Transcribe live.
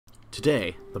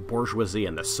Today, the bourgeoisie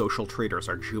and the social traders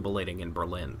are jubilating in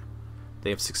Berlin. They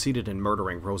have succeeded in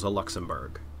murdering Rosa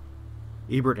Luxemburg.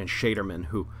 Ebert and Schaderman,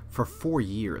 who for 4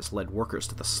 years led workers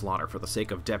to the slaughter for the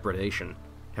sake of depredation,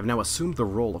 have now assumed the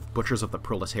role of butchers of the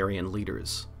proletarian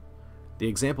leaders. The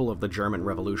example of the German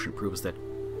Revolution proves that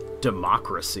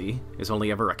democracy is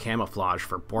only ever a camouflage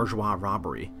for bourgeois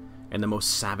robbery and the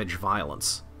most savage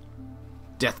violence.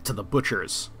 Death to the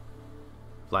butchers!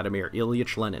 Vladimir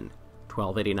Ilyich Lenin,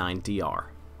 1289 DR.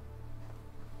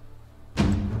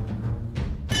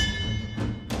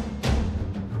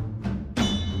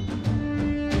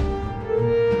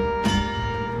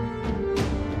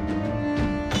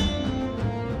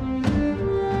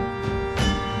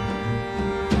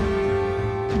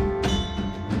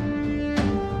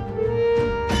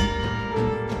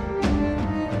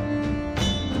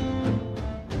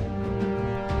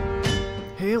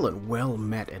 Hail and well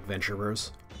met,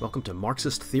 adventurers. Welcome to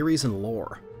Marxist Theories and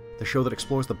Lore, the show that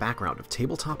explores the background of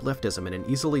tabletop leftism in an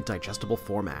easily digestible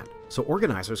format, so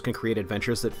organizers can create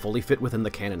adventures that fully fit within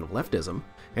the canon of leftism,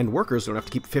 and workers don't have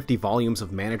to keep 50 volumes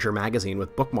of Manager magazine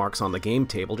with bookmarks on the game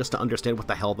table just to understand what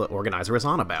the hell the organizer is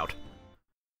on about.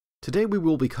 Today we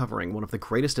will be covering one of the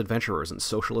greatest adventurers in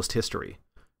socialist history,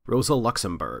 Rosa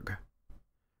Luxemburg.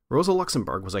 Rosa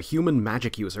Luxemburg was a human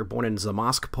magic user born in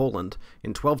Zamość, Poland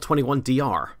in 1221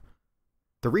 DR.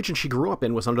 The region she grew up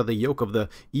in was under the yoke of the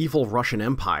evil Russian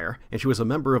Empire, and she was a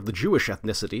member of the Jewish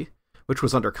ethnicity, which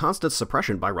was under constant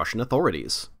suppression by Russian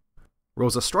authorities.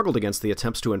 Rosa struggled against the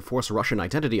attempts to enforce Russian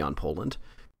identity on Poland.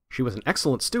 She was an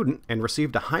excellent student and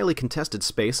received a highly contested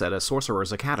space at a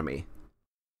sorcerer's academy.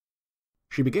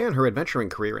 She began her adventuring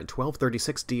career in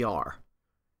 1236 DR.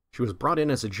 She was brought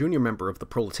in as a junior member of the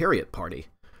Proletariat Party.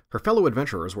 Her fellow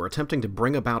adventurers were attempting to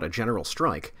bring about a general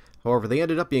strike, however they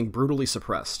ended up being brutally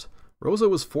suppressed. Rosa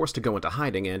was forced to go into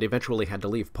hiding and eventually had to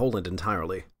leave Poland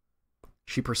entirely.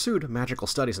 She pursued magical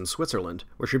studies in Switzerland,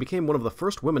 where she became one of the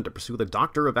first women to pursue the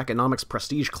Doctor of Economics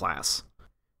prestige class.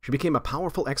 She became a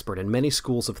powerful expert in many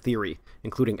schools of theory,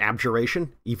 including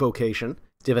abjuration, evocation,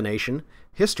 divination,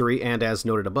 history, and, as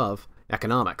noted above,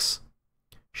 economics.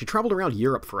 She traveled around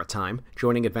Europe for a time,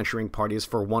 joining adventuring parties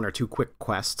for 1 or 2 quick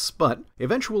quests, but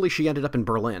eventually she ended up in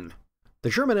Berlin.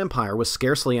 The German Empire was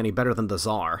scarcely any better than the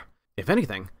Tsar. If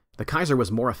anything, the Kaiser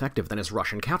was more effective than his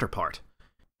Russian counterpart.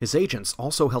 His agents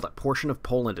also held a portion of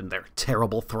Poland in their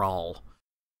terrible thrall.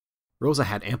 Rosa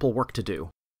had ample work to do.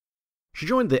 She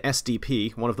joined the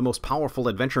SDP, one of the most powerful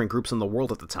adventuring groups in the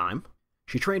world at the time.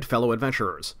 She trained fellow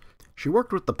adventurers. She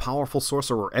worked with the powerful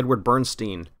sorcerer Edward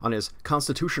Bernstein on his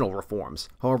constitutional reforms.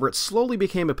 However, it slowly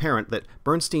became apparent that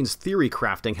Bernstein's theory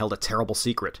crafting held a terrible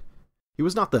secret. He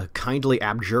was not the kindly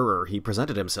abjurer he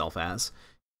presented himself as.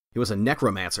 He was a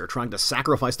necromancer trying to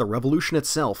sacrifice the revolution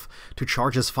itself to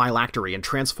charge his phylactery and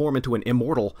transform into an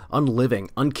immortal, unliving,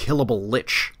 unkillable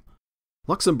lich.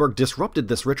 Luxemburg disrupted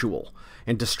this ritual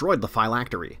and destroyed the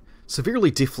phylactery, severely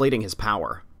deflating his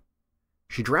power.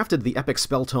 She drafted the epic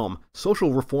spell tome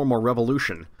Social Reform or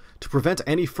Revolution to prevent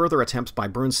any further attempts by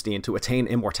Bernstein to attain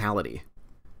immortality.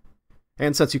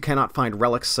 And since you cannot find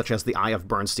relics such as the Eye of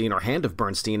Bernstein or Hand of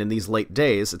Bernstein in these late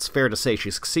days, it's fair to say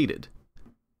she succeeded.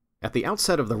 At the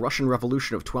outset of the Russian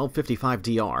Revolution of 1255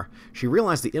 DR, she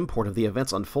realized the import of the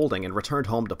events unfolding and returned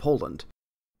home to Poland.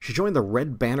 She joined the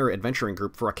Red Banner adventuring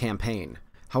group for a campaign.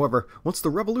 However, once the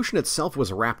revolution itself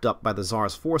was wrapped up by the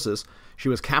Tsar's forces, she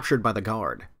was captured by the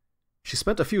Guard. She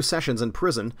spent a few sessions in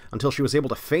prison until she was able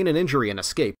to feign an injury and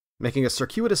escape, making a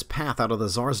circuitous path out of the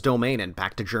Tsar's domain and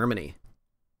back to Germany.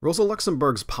 Rosa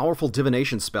Luxemburg's powerful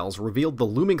divination spells revealed the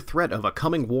looming threat of a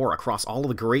coming war across all of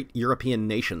the great European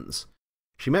nations.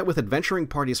 She met with adventuring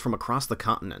parties from across the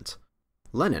continent.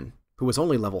 Lenin, who was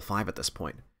only level 5 at this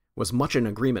point, was much in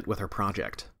agreement with her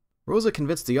project. Rosa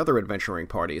convinced the other adventuring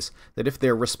parties that if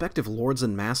their respective lords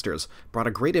and masters brought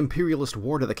a great imperialist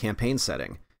war to the campaign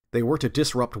setting, they were to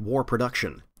disrupt war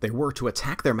production. They were to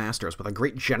attack their masters with a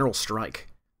great general strike.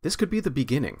 This could be the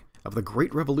beginning of the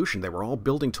great revolution they were all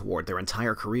building toward their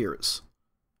entire careers.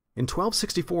 In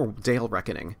 1264 Dale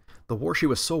Reckoning, the war she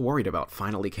was so worried about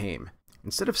finally came.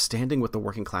 Instead of standing with the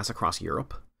working class across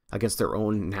Europe against their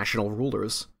own national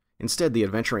rulers, instead the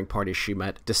adventuring parties she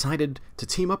met decided to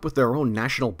team up with their own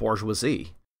national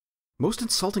bourgeoisie. Most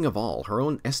insulting of all, her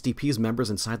own SDP's members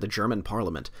inside the German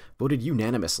parliament voted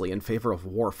unanimously in favor of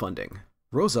war funding.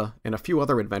 Rosa and a few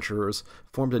other adventurers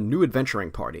formed a new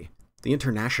adventuring party, the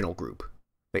International Group.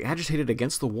 They agitated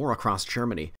against the war across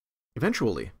Germany.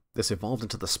 Eventually, this evolved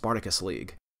into the Spartacus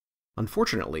League.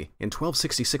 Unfortunately, in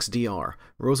 1266 DR,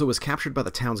 Rosa was captured by the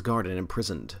town's guard and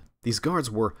imprisoned. These guards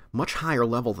were much higher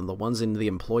level than the ones in the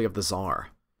employ of the Tsar.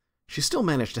 She still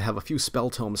managed to have a few spell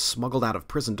tomes smuggled out of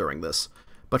prison during this,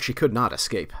 but she could not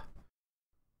escape.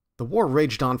 The war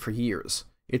raged on for years.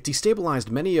 It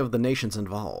destabilized many of the nations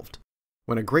involved.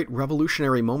 When a great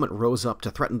revolutionary moment rose up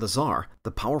to threaten the Tsar,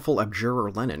 the powerful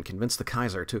abjurer Lenin convinced the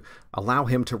Kaiser to allow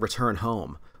him to return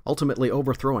home, ultimately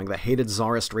overthrowing the hated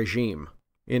Tsarist regime.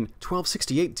 In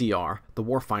 1268 DR, the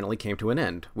war finally came to an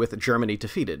end, with Germany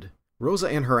defeated. Rosa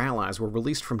and her allies were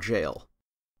released from jail.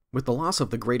 With the loss of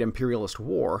the Great Imperialist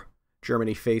War,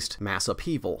 Germany faced mass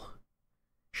upheaval.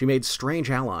 She made strange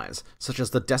allies, such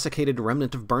as the desiccated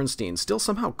remnant of Bernstein still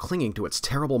somehow clinging to its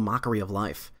terrible mockery of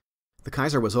life. The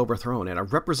Kaiser was overthrown and a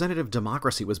representative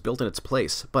democracy was built in its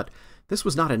place, but this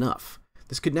was not enough.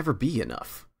 This could never be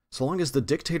enough. So long as the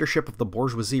dictatorship of the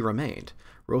bourgeoisie remained,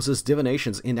 Rosa's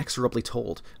divinations inexorably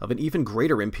told of an even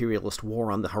greater imperialist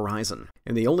war on the horizon,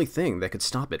 and the only thing that could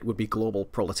stop it would be global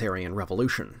proletarian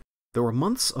revolution. There were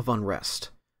months of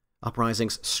unrest.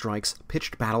 Uprisings, strikes,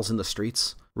 pitched battles in the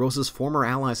streets. Rosa's former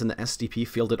allies in the SDP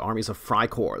fielded armies of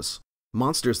Freikorps,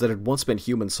 monsters that had once been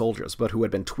human soldiers, but who had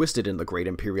been twisted in the Great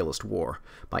Imperialist War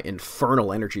by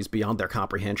infernal energies beyond their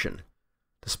comprehension.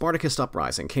 The Spartacist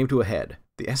uprising came to a head.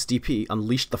 The SDP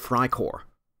unleashed the Freikorps.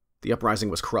 The uprising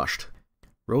was crushed.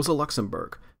 Rosa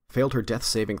Luxemburg failed her death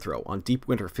saving throw on Deep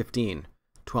Winter 15,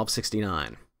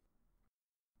 1269.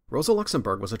 Rosa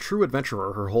Luxemburg was a true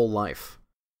adventurer her whole life.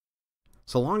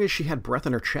 So long as she had breath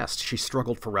in her chest, she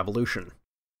struggled for revolution.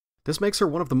 This makes her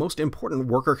one of the most important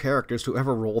worker characters to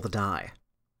ever roll the die.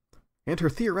 And her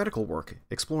theoretical work,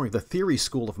 exploring the theory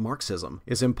school of Marxism,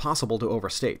 is impossible to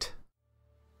overstate.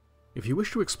 If you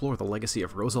wish to explore the legacy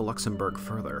of Rosa Luxemburg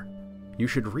further, you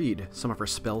should read some of her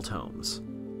spell tomes.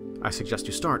 I suggest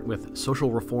you start with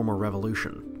Social Reform or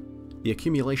Revolution, The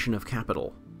Accumulation of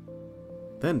Capital.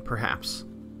 Then, perhaps,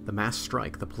 The Mass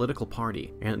Strike, the Political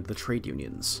Party, and the Trade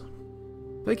Unions.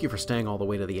 Thank you for staying all the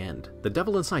way to the end. The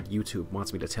devil inside YouTube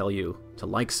wants me to tell you to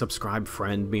like, subscribe,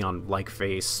 friend me on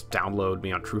Likeface, download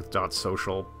me on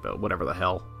truth.social, whatever the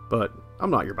hell. But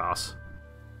I'm not your boss.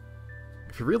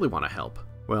 If you really want to help,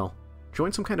 well,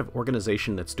 join some kind of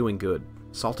organization that's doing good.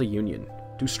 Salt a union,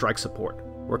 do strike support,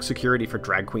 work security for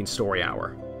Drag Queen Story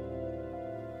Hour.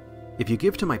 If you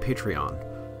give to my Patreon,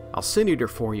 I'll sin eater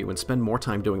for you and spend more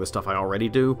time doing the stuff I already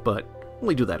do, but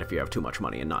only do that if you have too much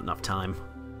money and not enough time.